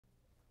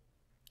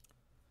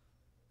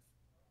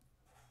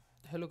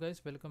Hello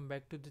guys, welcome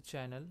back to the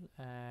channel.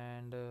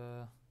 And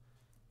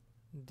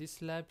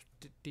this lab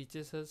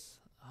teaches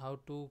us how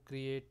to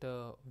create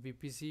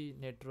VPC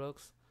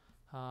networks,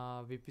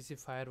 VPC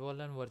firewall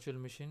and virtual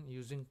machine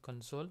using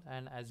console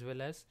and as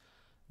well as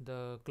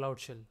the cloud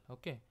shell.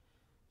 Okay,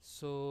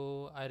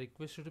 so I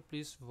request you to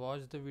please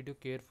watch the video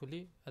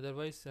carefully,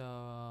 otherwise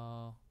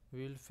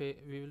we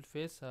will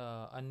face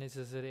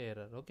unnecessary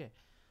error. Okay,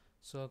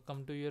 so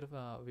come to your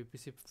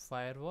VPC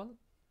firewall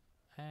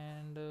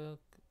and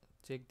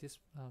check this,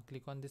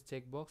 click on this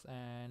checkbox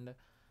and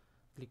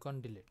click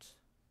on delete.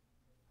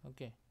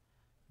 Okay,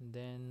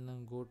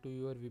 then go to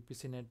your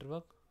VPC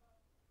network.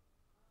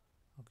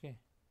 Okay,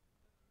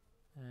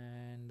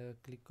 and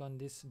click on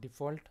this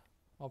default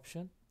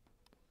option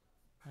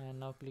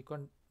and now click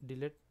on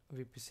delete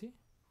VPC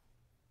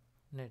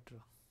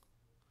network.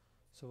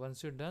 So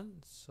once you're done,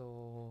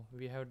 so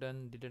we have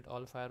done delete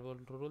all firewall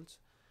rules,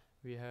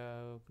 we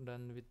have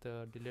done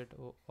with delete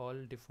all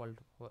default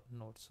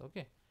nodes.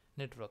 Okay,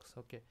 networks.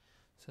 Okay,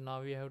 so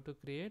now we have to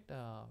create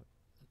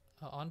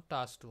on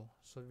task 2.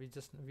 So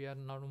we are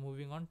now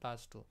moving on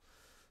task 2.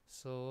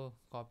 So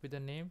copy the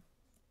name.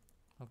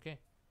 Okay,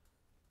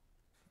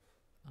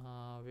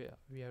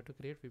 we have to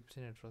create VPC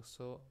network,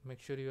 so make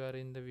sure you are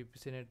in the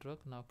VPC network.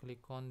 Now click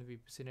on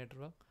VPC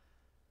network,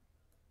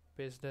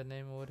 paste the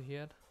name over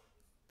here,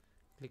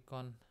 click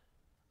on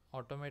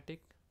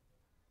automatic.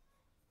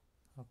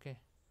 Okay,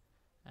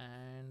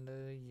 and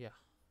yeah,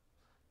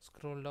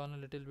 scroll down a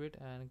little bit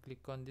and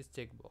click on this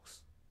checkbox.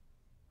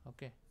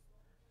 Okay,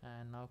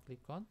 and now click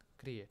on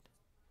create.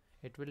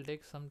 It will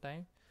take some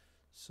time,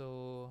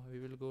 so we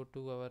will go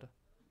to our,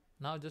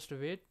 now just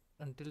wait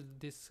until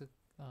this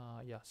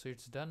yeah, so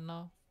it's done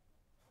now.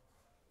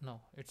 No,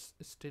 it's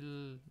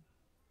still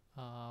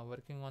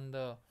working on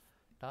the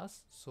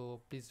task,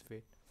 so please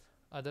wait.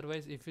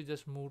 Otherwise, if you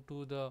just move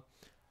to the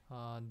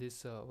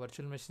this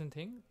virtual machine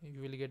thing,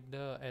 you will get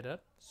the error.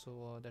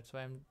 So that's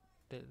why I'm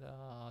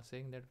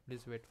saying that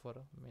please wait for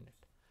a minute.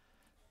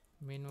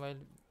 Meanwhile,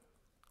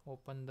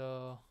 open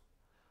the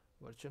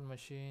virtual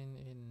machine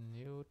in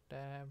new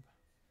tab.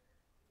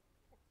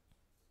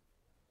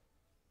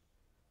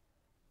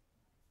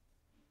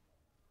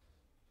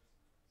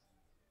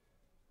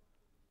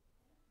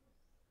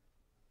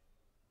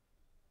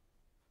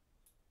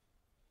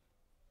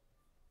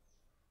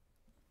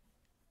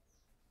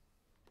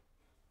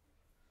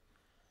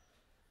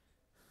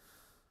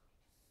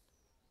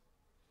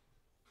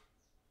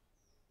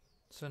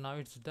 So now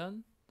it's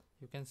done,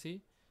 you can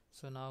see.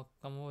 So now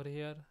come over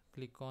here,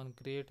 click on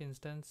create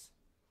instance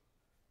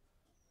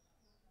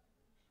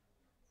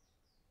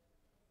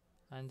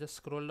and just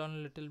scroll down a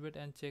little bit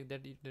and check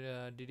that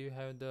did you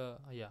have the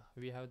yeah,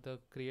 we have the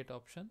create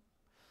option.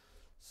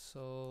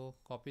 So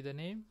copy the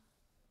name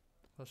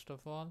first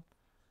of all,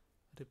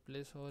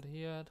 replace over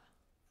here,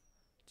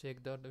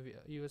 check the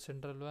US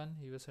Central 1,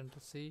 US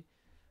Central C,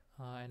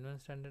 N1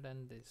 standard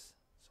and this.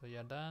 So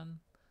you're done,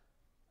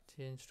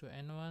 change to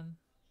N1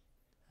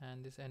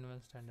 and this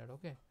N1 standard.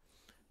 Okay,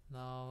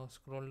 now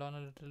scroll down a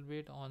little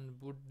bit on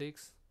boot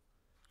disk,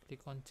 click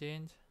on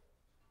change.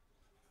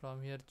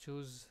 From here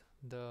choose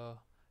the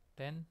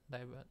 10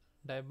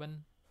 Debian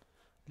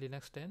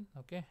Linux 10.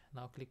 Okay,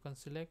 now click on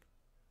select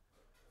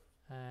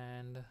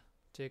and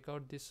check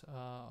out this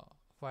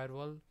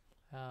firewall,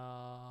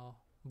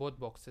 both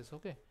boxes.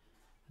 Okay,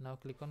 now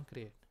click on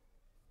create.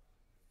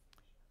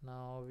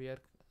 Now we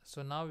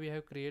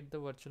have created the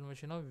virtual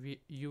machine of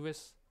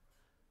US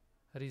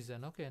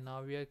region. Okay,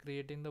 now we are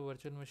creating the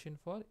virtual machine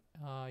for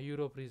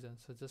Europe region.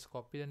 So just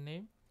copy the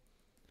name,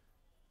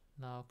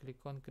 now click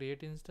on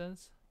create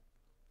instance.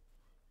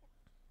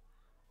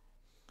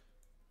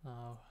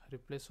 Now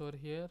replace over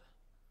here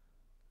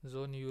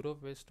zone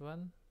Europe West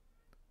 1.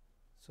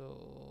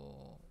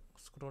 So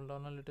scroll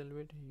down a little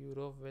bit,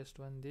 Europe West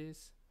 1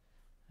 this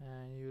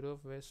and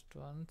Europe West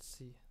 1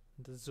 C,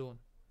 the zone.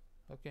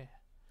 Okay,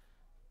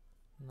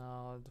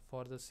 now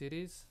for the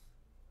series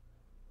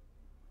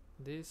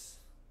this,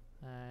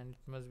 and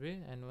it must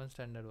be N1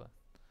 standard 1.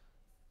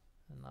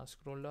 And now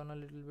scroll down a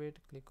little bit,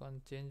 click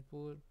on change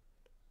port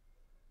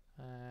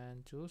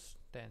and choose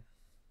 10.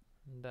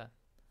 Done.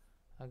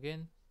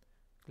 Again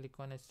click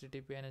on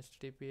HTTP and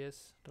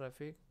HTTPS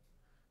traffic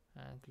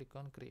and click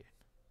on create.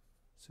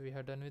 So we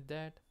have done with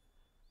that.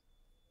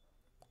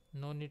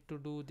 No need to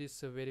do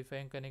this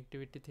verifying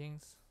connectivity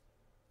things.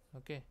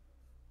 Okay,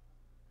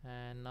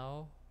 and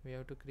now we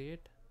have to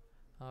create,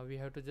 we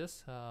have to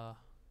just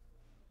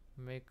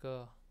make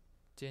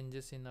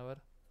changes in our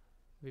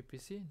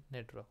VPC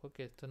network.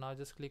 Okay, so now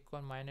just click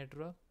on my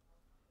network,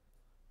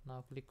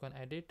 now click on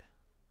edit.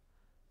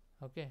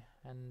 Okay,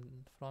 and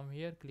from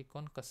here click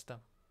on custom.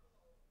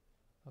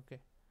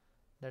 Okay,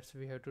 that's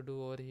we have to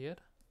do over here,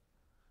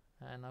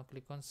 and now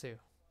click on save.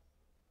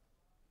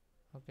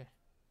 Okay,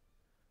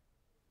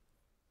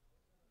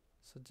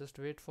 so just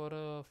wait for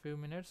a few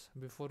minutes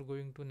before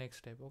going to next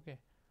step. Okay,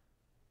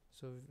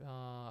 so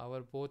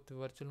our both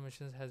virtual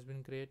machines has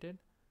been created,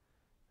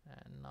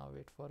 and now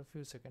wait for a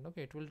few seconds.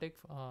 Okay, it will take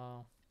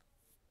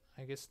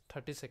I guess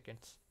 30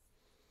 seconds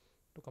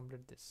to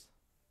complete this.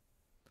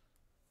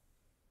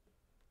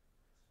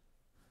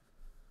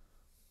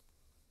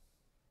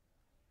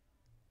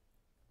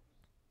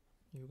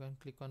 You can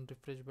click on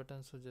refresh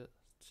button, so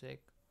just check.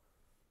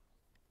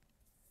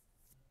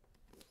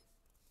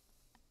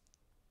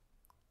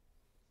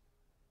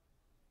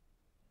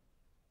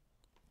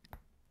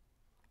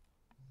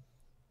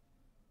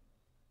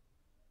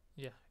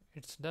 Yeah,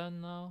 it's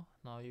done now.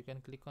 Now you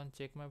can click on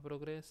check my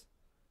progress.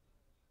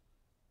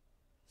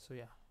 So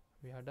yeah,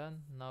 we are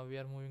done. Now we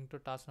are moving to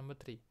task number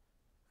 3,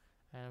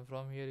 and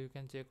from here you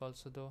can check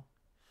also the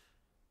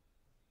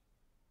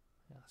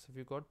so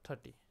we got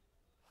 30.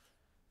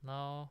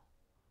 Now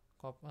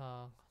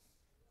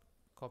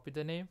copy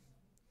the name,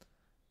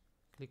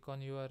 click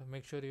on your,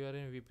 make sure you are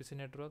in VPC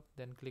network,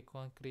 then click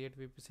on create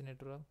VPC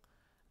network.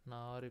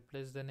 Now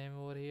replace the name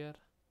over here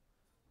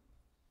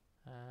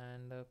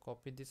and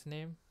copy this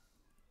name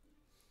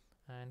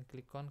and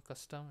click on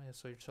custom.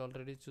 So it's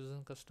already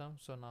chosen custom,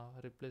 so now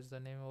replace the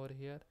name over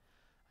here,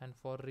 and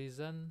for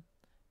reason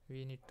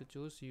we need to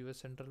choose US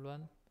central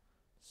one.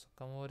 So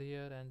come over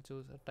here and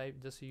choose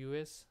type just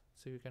US,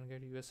 so you can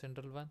get US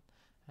central one,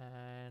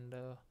 and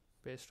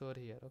paste over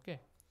here. Okay,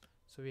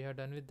 so we have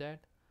done with that.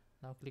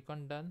 Now click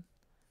on done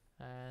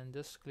and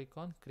just click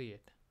on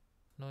create.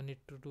 No need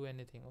to do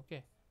anything.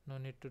 Okay, no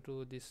need to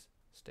do these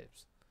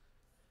steps.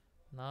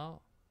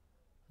 Now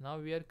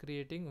we are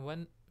creating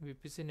one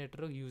VPC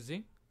network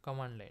using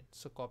command line.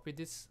 So copy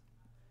this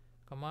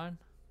command,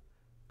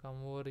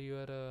 come over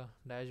your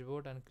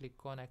dashboard and click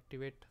on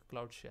activate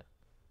cloud shell.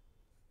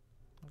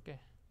 Okay,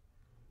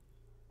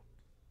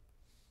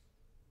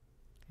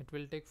 it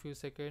will take few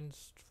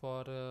seconds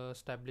for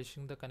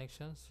establishing the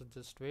connection, so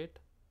just wait.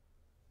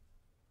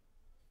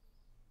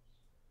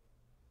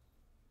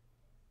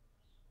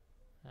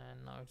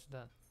 And now it's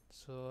done.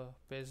 So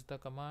paste the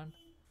command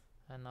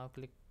and now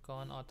click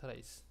on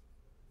authorize.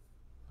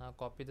 Now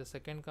copy the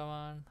second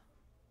command,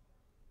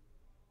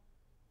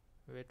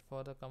 wait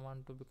for the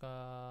command to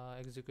become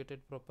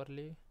executed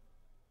properly.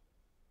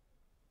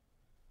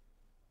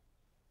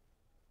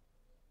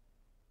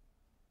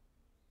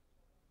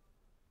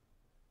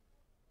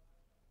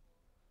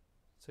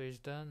 So it's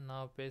done.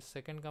 Now paste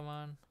second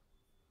command.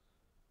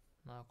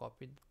 Now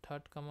copy the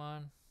third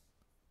command.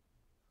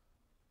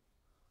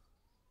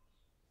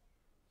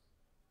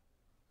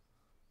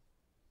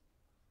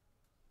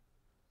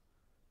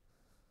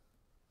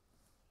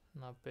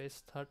 Now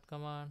paste third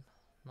command.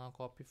 Now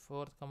copy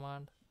fourth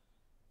command.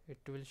 It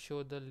will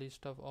show the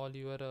list of all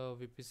your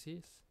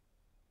VPCs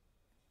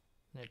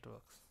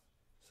networks.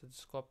 So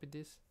just copy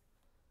this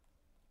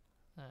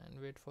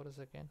and wait for a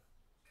second.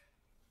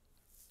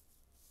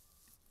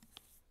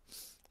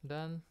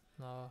 Done.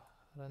 Now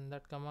run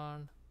that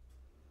command.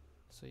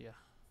 So yeah,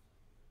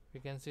 we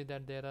can see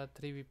that there are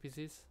 3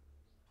 VPCs,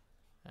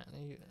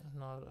 and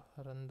now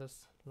run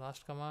this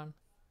last command,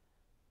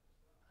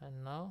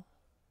 and now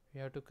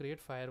we have to create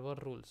firewall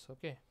rules.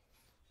 Okay,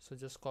 so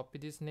just copy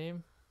this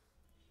name,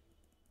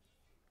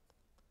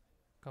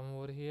 come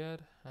over here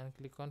and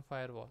click on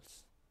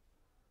firewalls,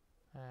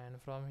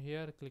 and from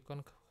here click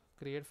on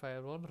create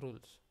firewall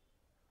rules.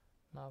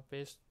 Now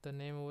paste the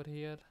name over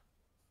here.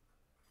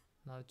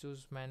 Now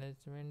choose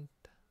management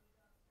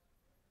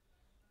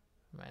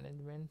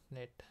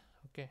net.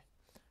 Okay,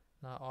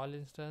 now all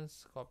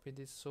instance, copy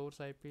this source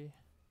IP.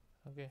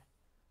 Okay,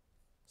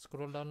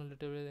 scroll down a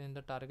little bit in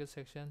the target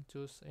section,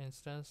 choose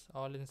instance,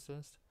 all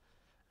instance,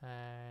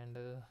 and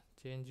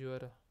change your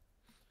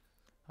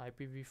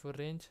IPv4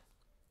 range.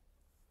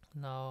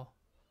 Now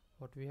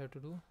what we have to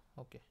do,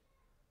 okay,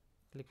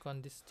 click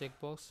on this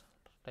checkbox,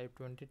 type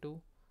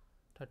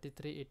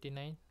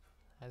 22.33.89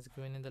 as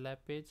given in the lab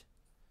page,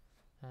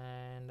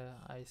 and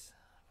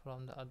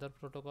from the other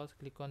protocols,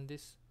 click on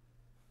this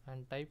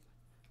and type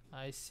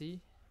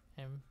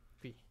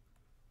ICMP,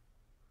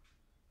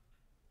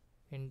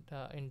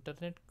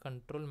 Internet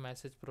Control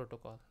Message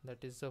Protocol.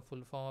 That is the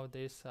full form of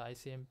this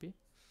ICMP,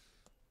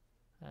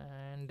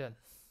 and done.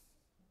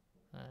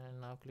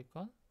 And now click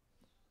on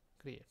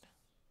create.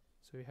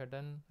 So we have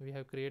done, we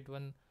have created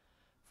one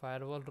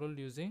firewall rule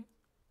using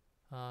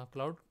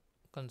cloud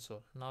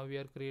console. Now we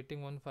are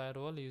creating one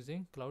firewall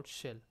using cloud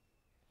shell.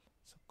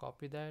 So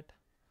copy that,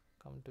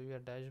 come to your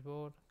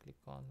dashboard, click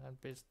on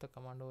and paste the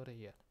command over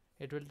here.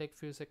 It will take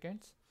few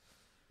seconds.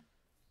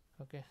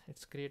 Okay,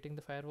 it's creating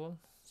the firewall,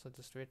 so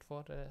just wait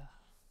for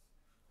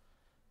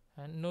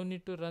and no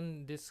need to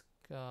run this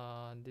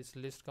this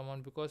list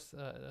command, because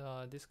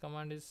this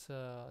command is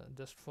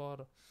just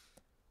for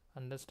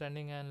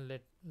understanding and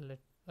let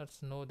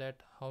us know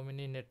that how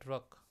many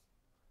network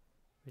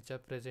which are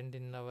present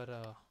in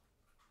our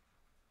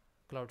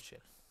cloud shell.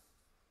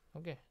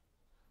 Okay,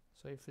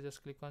 so if you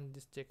just click on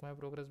this check my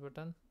progress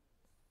button,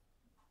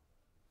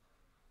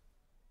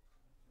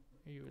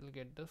 you will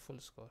get the full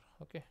score.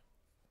 Okay,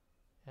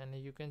 and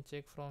you can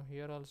check from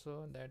here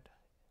also that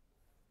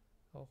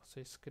so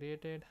it's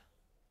created.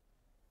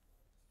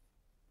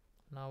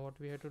 Now what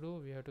we have to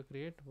do, we have to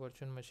create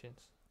virtual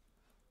machines.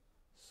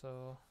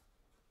 So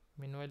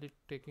meanwhile it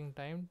taking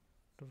time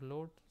to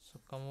load, so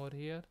come over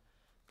here,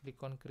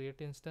 click on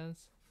create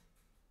instance,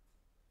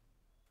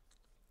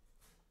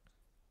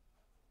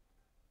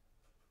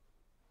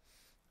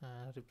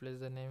 replace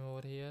the name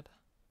over here,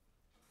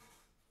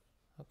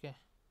 Okay,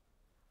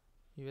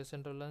 US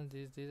central one,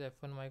 this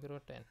F1 micro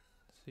 10.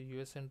 So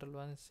US central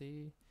one,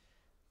 see,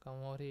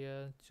 come over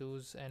here,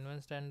 choose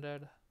N1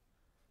 standard.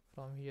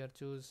 From here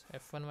choose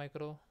F1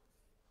 micro,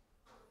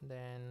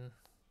 then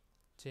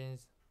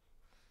change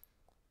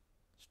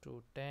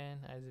to 10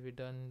 as we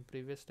done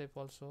previous step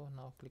also.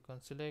 Now click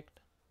on select,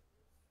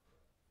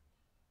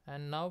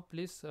 and now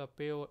please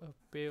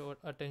pay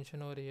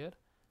attention over here.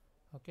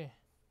 Okay,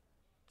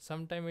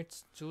 sometime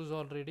it's choose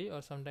already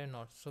or sometime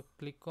not, so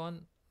click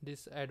on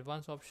this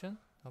advanced option.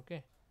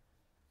 Okay,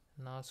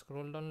 now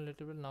scroll down a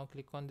little bit, now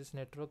click on this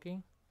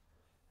networking.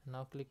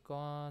 Now click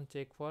on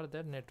check for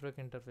the network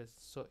interface.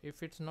 So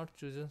if it's not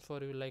chosen for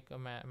you, like a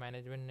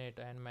management net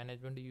and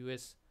management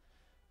US,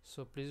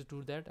 so please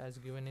do that as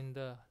given in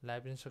the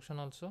lab instruction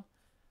also.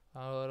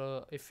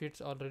 Or if it's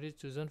already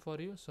chosen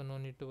for you, so no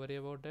need to worry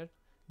about that.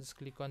 Just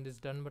click on this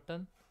done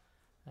button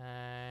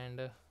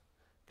and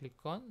click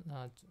on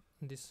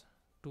this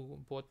two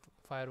both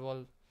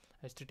firewall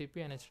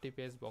HTTP and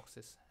HTTPS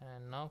boxes,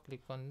 and now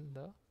click on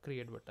the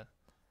create button.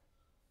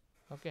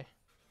 Okay,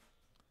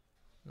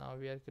 now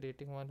we are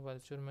creating one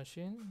virtual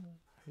machine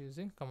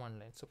using command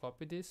line. So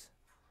copy this,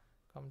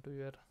 come to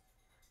your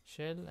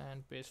shell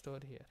and paste over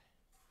here.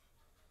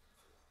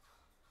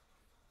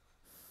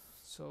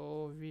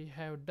 So we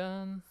have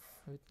done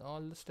with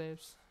all the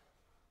steps.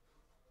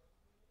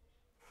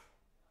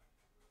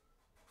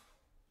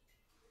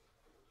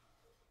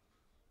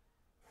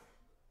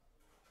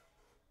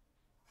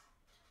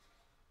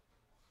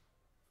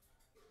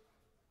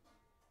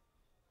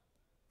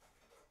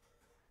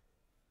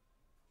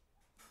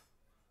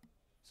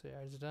 So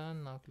yeah, it's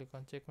done. Now click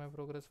on check my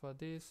progress for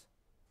this.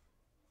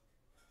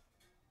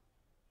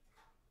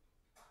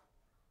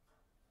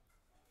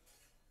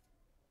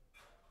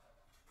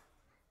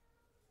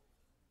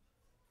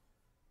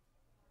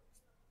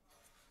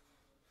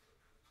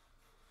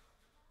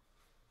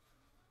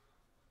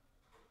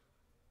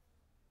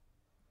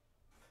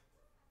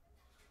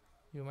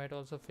 You might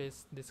also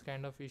face this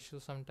kind of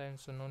issue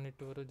sometimes, so no need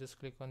to worry. Just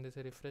click on this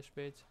refresh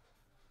page.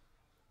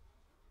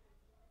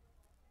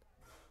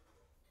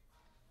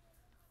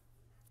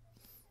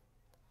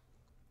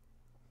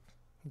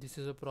 This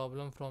is a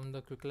problem from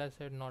the Qwiklabs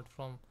side, not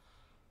from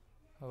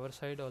our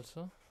side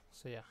also.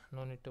 So yeah,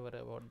 no need to worry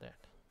about that.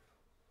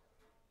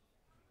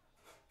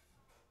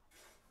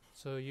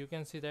 So you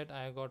can see that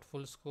I got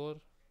full score.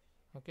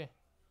 Okay,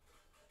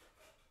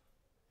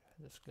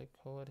 just click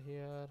over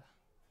here.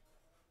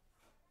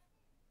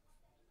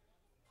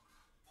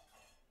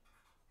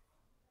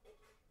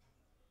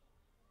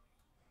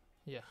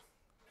 Yeah,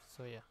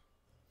 so yeah,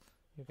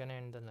 you can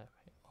end the lab.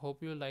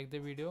 Hope you like the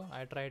video.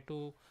 I try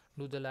to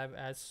do the lab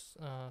as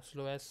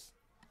slow as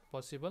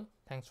possible.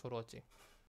 Thanks for watching.